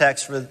proof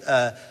text for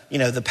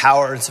the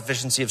power and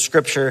sufficiency of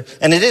scripture,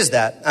 and it is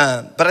that.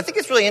 But I think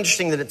it's really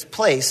interesting that it's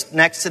placed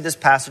next to this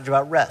passage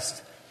about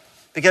rest,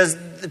 because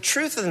the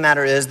truth of the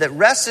matter is that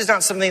rest is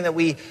not something that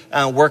we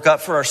work up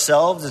for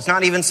ourselves. It's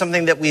not even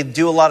something that we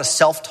do a lot of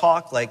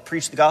self-talk, like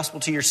preach the gospel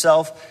to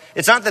yourself.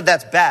 It's not that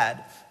that's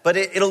bad, but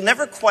it'll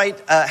never quite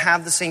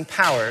have the same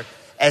power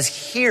as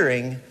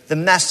hearing the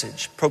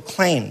message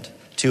proclaimed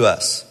to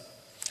us.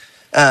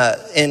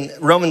 In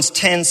Romans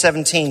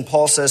 10:17,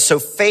 Paul says, "So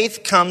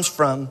faith comes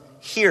from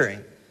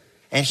hearing,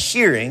 and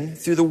hearing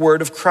through the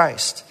word of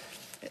Christ."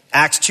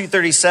 Acts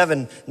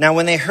 2:37, "Now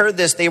when they heard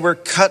this, they were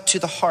cut to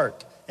the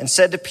heart and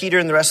said to Peter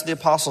and the rest of the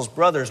apostles,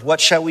 'Brothers,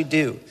 what shall we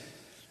do?'"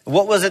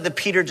 What was it that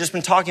Peter had just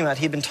been talking about?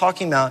 He'd been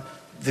talking about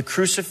the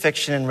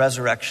crucifixion and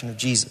resurrection of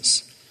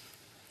Jesus.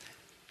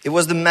 It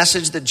was the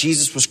message that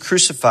Jesus was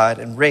crucified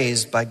and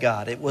raised by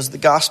God. It was the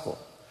gospel.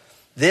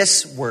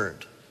 This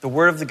word, the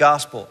word of the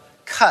gospel,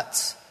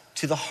 cuts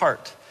to the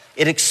heart.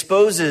 It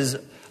exposes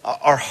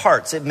our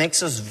hearts. It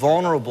makes us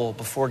vulnerable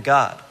before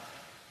God.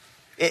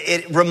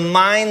 It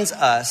reminds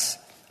us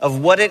of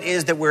what it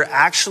is that we're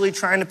actually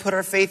trying to put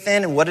our faith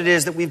in and what it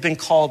is that we've been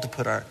called to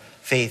put our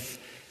faith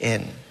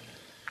in.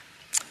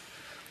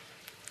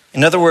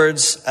 In other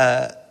words,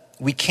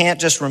 we can't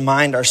just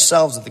remind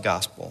ourselves of the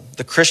gospel.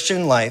 The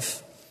Christian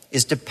life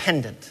is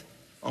dependent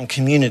on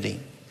community.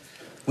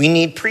 we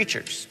need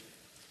preachers.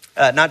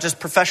 Not just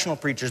professional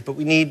preachers, but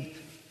we need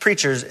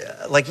preachers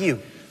like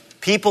you.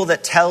 People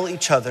that tell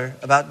each other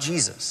about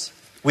Jesus.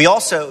 We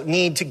also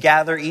need to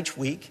gather each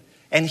week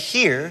and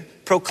hear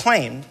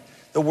proclaimed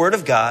the word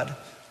of God,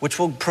 which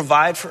will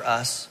provide for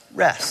us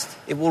rest.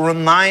 It will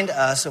remind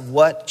us of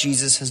what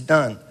Jesus has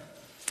done.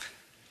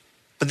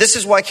 But this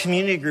is why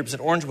community groups at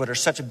Orangewood are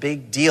such a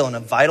big deal and a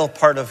vital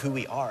part of who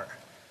we are.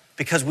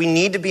 Because we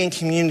need to be in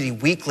community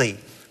weekly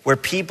where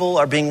people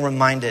are being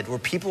reminded, where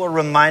people are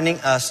reminding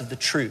us of the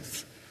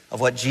truth of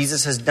what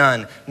Jesus has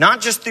done.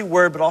 Not just through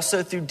word, but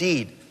also through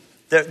deed.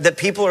 That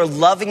people are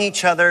loving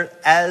each other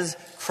as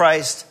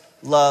Christ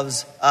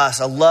loves us.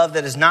 A love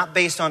that is not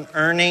based on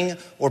earning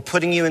or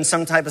putting you in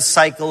some type of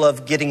cycle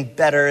of getting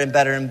better and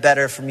better and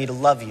better for me to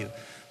love you.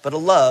 But a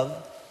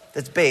love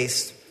that's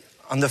based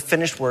on the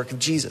finished work of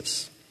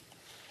Jesus.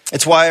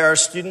 It's why our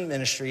student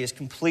ministry is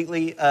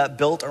completely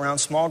built around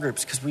small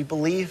groups, because we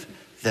believe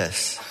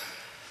this.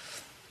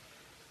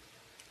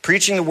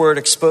 Preaching the word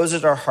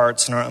exposes our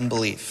hearts and our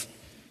unbelief.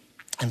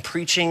 And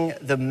preaching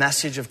the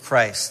message of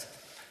Christ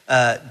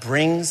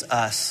brings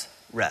us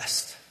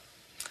rest.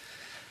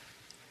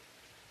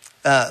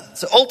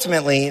 So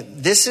ultimately,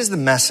 this is the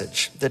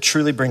message that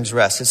truly brings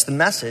rest. It's the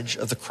message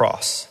of the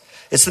cross.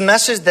 It's the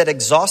message that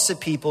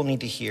exhausted people need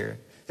to hear.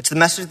 It's the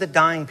message that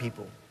dying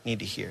people need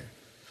to hear.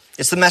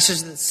 It's the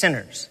message that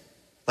sinners,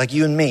 like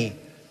you and me,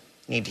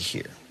 need to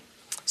hear.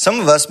 Some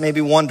of us may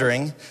be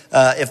wondering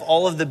if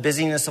all of the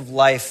busyness of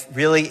life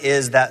really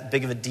is that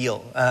big of a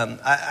deal.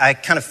 I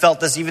kind of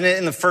felt this even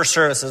in the first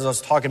service as I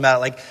was talking about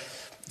it. Like,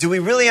 do we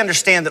really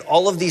understand that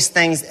all of these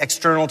things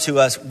external to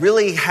us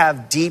really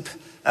have deep,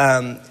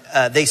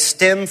 they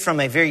stem from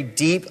a very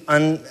deep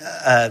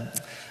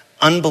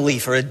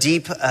unbelief or a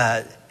deep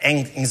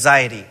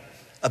anxiety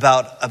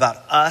about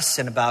us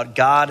and about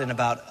God and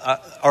about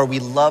are we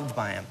loved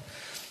by him?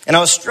 And I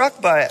was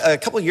struck by, a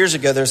couple of years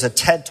ago, there's a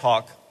TED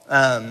Talk.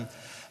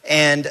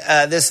 And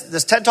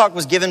this TED Talk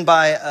was given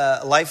by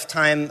a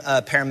lifelong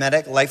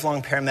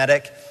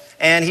paramedic.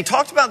 And he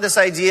talked about this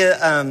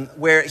idea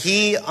where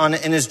he,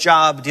 in his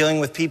job dealing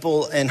with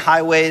people in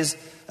highways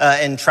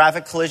and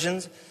traffic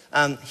collisions,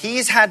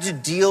 he's had to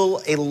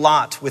deal a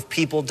lot with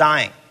people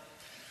dying.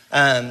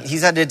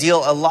 He's had to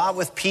deal a lot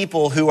with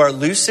people who are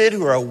lucid,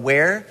 who are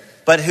aware,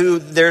 but who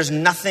there's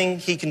nothing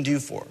he can do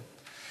for.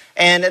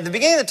 And at the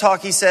beginning of the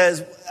talk, he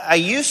says, I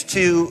used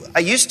to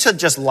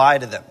just lie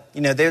to them.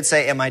 You know, they would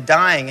say, am I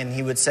dying? And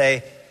he would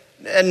say,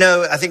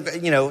 no, I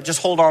think,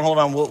 just hold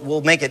on.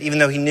 We'll make it, even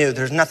though he knew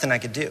there's nothing I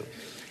could do.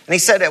 And he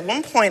said, at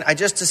one point, I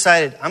just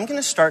decided I'm going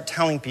to start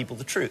telling people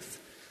the truth.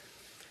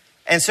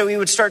 And so he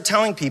would start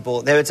telling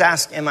people, they would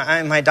ask, am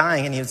I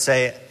dying? And he would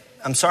say,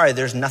 I'm sorry,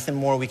 there's nothing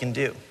more we can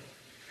do.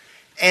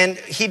 And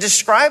he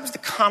describes the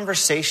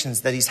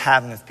conversations that he's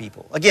having with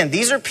people. Again,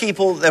 these are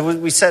people that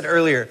we said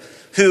earlier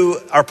who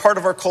are part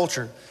of our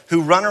culture,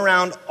 who run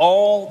around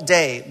all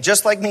day,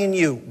 just like me and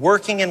you,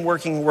 working,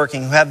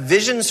 who have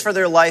visions for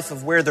their life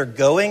of where they're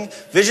going,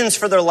 visions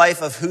for their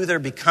life of who they're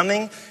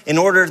becoming in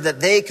order that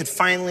they could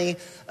finally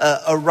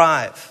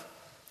arrive.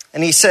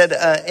 And he said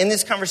in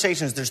these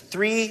conversations, there's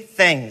three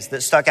things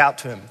that stuck out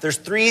to him. There's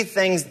three of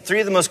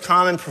the most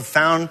common,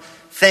 profound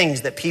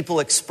things that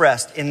people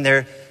expressed in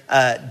their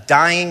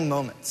dying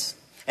moments.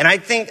 And I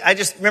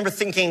just remember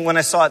thinking when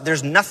I saw it,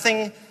 there's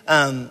nothing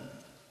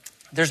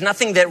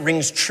that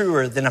rings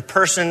truer than a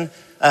person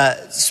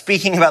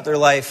speaking about their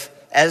life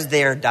as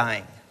they are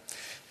dying.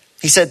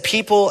 He said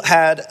people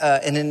had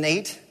an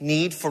innate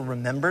need for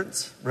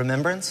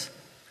remembrance.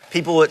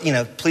 People would,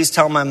 please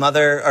tell my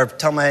mother or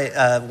tell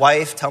my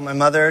wife, tell my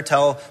mother,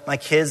 tell my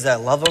kids that I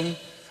love them.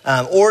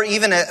 Or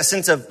even a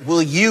sense of,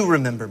 will you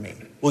remember me?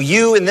 Will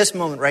you, in this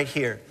moment right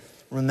here,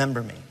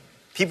 remember me?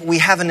 We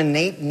have an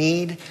innate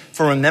need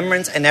for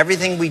remembrance, and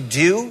everything we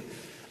do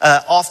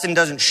often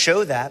doesn't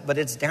show that, but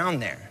it's down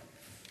there.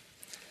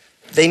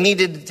 They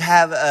needed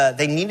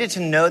to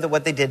know that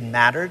what they did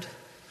mattered,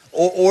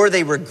 or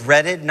they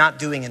regretted not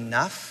doing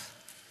enough.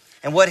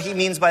 And what he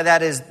means by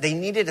that is they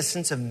needed a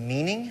sense of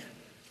meaning.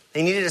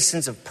 They needed a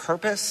sense of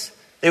purpose.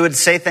 They would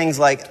say things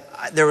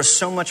like, there was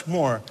so much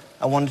more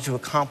I wanted to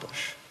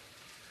accomplish.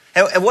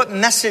 And what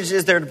message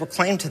is there to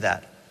proclaim to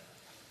that?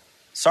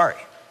 Sorry.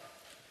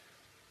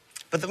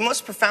 But the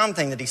most profound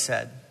thing that he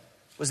said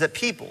was that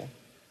people,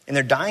 in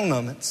their dying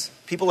moments,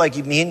 people like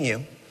me and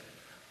you,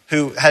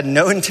 who had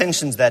no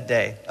intentions that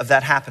day of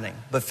that happening,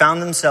 but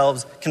found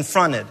themselves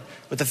confronted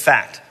with the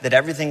fact that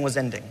everything was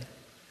ending.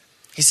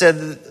 He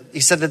said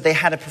that they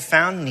had a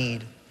profound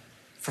need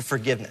for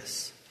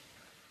forgiveness.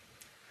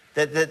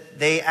 That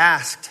they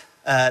asked,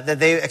 that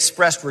they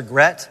expressed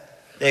regret.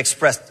 They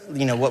expressed,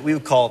 what we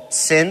would call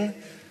sin.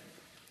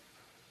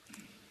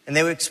 And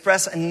they would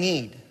express a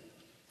need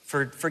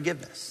for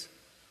forgiveness.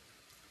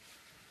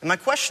 And my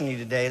question to you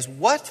today is,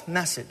 what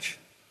message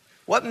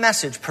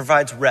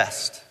provides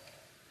rest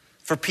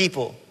for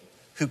people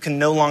who can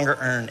no longer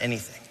earn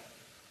anything?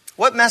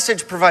 What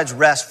message provides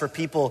rest for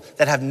people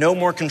that have no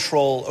more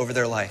control over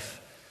their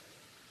life?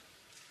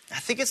 I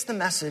think it's the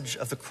message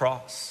of the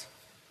cross.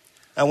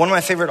 One of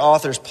my favorite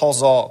authors, Paul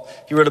Zoll,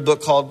 he wrote a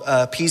book called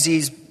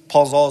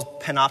Paul Zoll's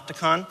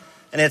Panopticon.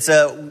 And it's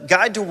a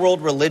guide to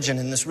world religion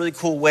in this really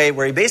cool way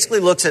where he basically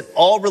looks at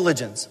all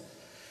religions.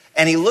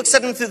 And he looks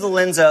at them through the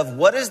lens of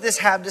what does this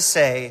have to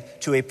say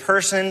to a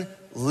person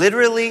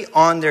literally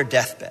on their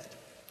deathbed?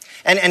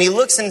 And he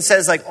looks and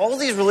says, like, all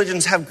these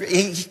religions have,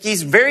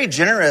 he's very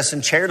generous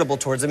and charitable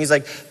towards them. He's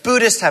like,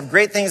 Buddhists have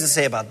great things to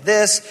say about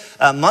this.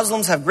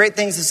 Muslims have great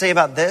things to say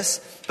about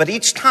this. But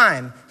each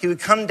time he would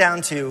come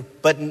down to,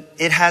 but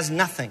it has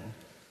nothing.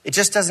 It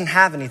just doesn't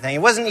have anything. He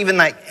wasn't even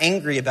like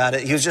angry about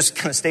it. He was just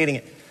kind of stating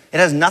it. It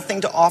has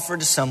nothing to offer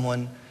to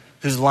someone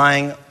who's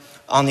lying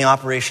on the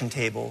operation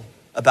table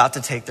about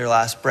to take their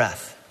last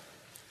breath.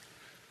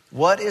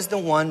 What is the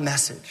one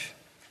message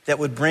that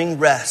would bring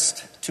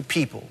rest to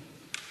people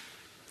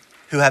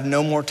who have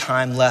no more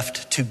time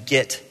left to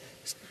get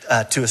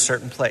to a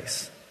certain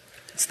place?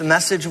 It's the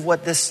message of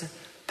what this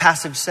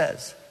passage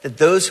says, that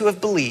those who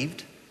have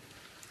believed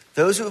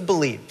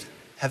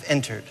have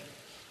entered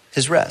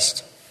his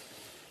rest.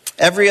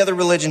 Every other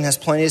religion has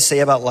plenty to say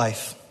about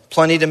life,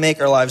 plenty to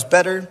make our lives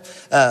better,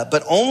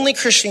 but only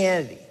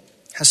Christianity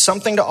has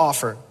something to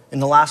offer in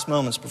the last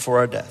moments before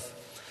our death.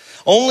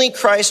 Only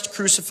Christ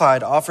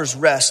crucified offers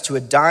rest to a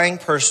dying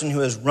person who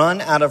has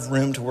run out of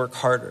room to work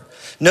harder.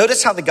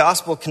 Notice how the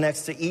gospel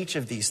connects to each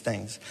of these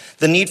things.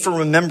 The need for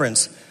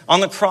remembrance. On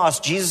the cross,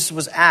 Jesus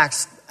was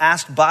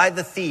asked by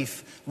the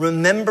thief,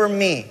 remember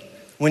me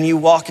when you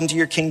walk into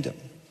your kingdom.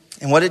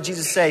 And what did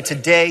Jesus say?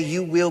 Today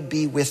you will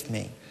be with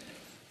me.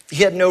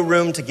 He had no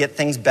room to get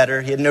things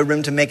better. He had no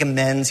room to make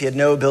amends. He had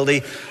no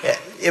ability.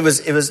 It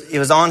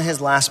was on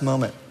his last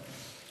moment.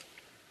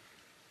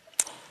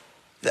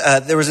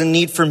 There was a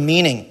need for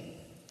meaning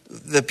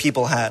the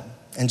people had.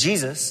 And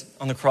Jesus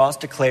on the cross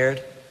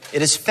declared,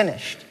 it is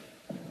finished.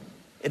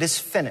 It is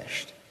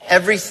finished.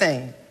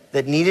 Everything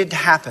that needed to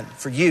happen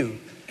for you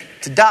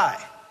to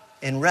die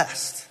in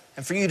rest.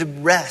 And for you to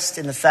rest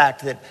in the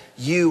fact that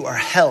you are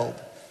held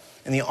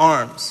in the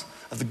arms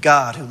of the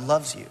God who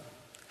loves you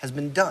has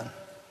been done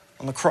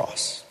on the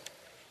cross.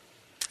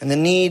 And the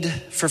need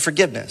for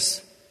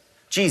forgiveness.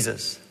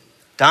 Jesus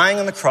dying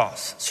on the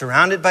cross,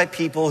 surrounded by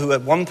people who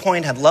at one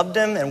point had loved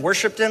him and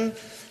worshiped him,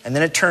 and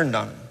then it turned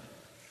on him,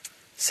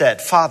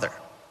 said, Father,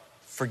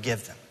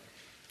 forgive them,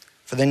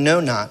 for they know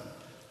not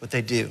what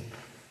they do.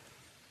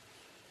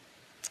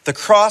 The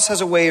cross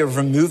has a way of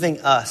removing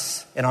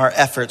us and our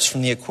efforts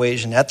from the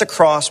equation. At the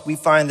cross, we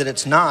find that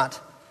it's not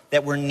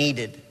that we're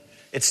needed.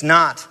 It's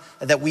not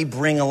that we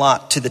bring a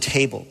lot to the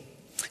table.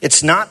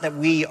 It's not that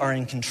we are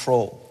in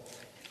control.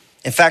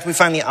 In fact, we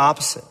find the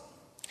opposite.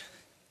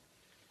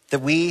 That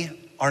we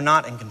are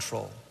not in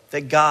control.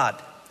 That God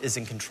is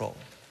in control.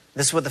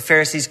 This is what the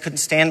Pharisees couldn't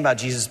stand about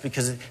Jesus,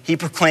 because he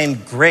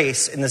proclaimed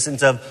grace in the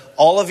sense of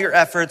all of your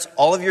efforts,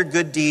 all of your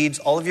good deeds,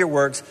 all of your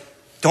works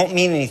don't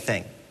mean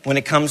anything when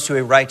it comes to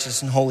a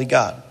righteous and holy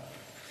God.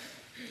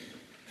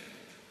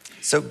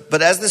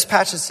 But as this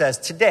passage says,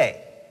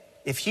 today,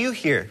 if you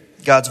hear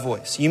God's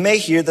voice, you may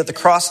hear that the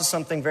cross is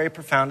something very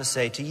profound to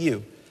say to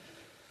you.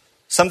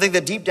 Something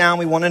that deep down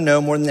we want to know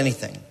more than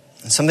anything.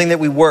 And something that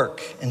we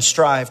work and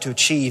strive to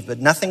achieve, but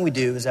nothing we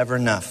do is ever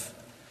enough.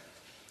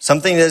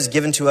 Something that is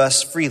given to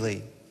us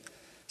freely.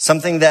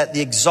 Something that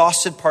the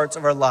exhausted parts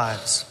of our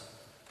lives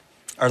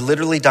are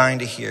literally dying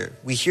to hear.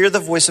 We hear the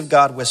voice of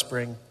God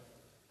whispering,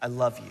 I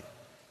love you.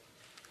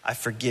 I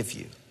forgive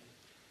you.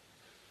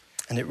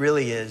 And it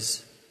really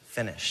is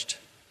finished.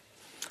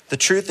 The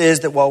truth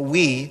is that while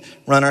we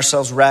run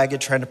ourselves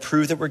ragged trying to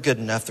prove that we're good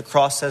enough, the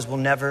cross says we'll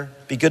never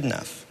be good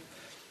enough.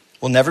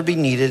 We'll never be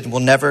needed, and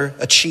we'll never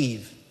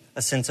achieve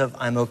a sense of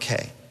I'm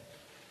okay.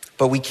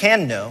 But we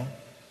can know,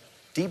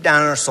 deep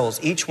down in our souls,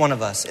 each one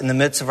of us, in the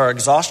midst of our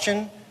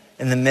exhaustion,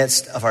 in the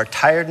midst of our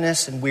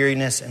tiredness and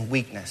weariness and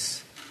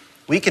weakness,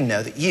 we can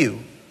know that you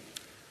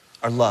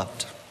are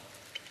loved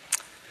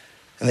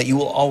and that you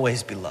will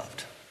always be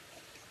loved.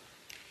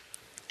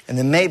 And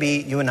then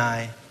maybe you and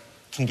I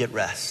can get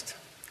rest.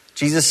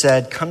 Jesus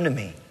said, come to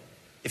me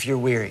if you're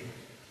weary,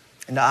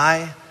 and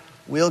I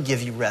will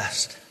give you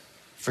rest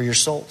for your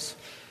souls.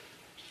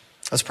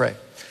 Let's pray.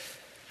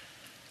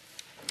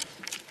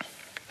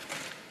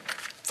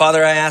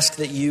 Father, I ask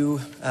that you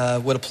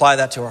would apply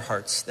that to our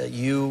hearts, that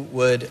you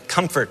would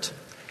comfort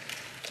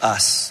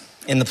us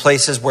in the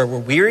places where we're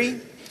weary,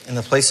 in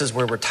the places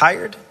where we're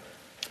tired.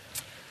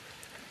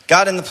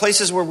 God, in the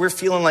places where we're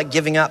feeling like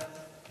giving up,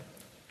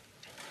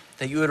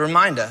 that you would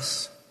remind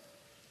us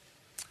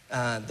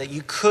that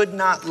you could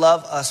not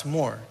love us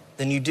more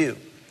than you do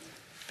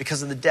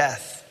because of the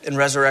death and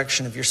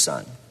resurrection of your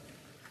Son.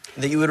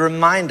 That you would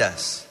remind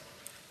us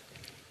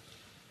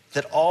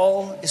that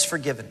all is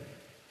forgiven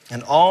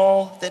and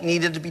all that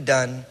needed to be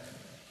done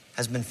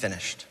has been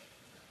finished.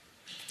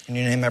 In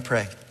your name I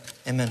pray.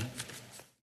 Amen.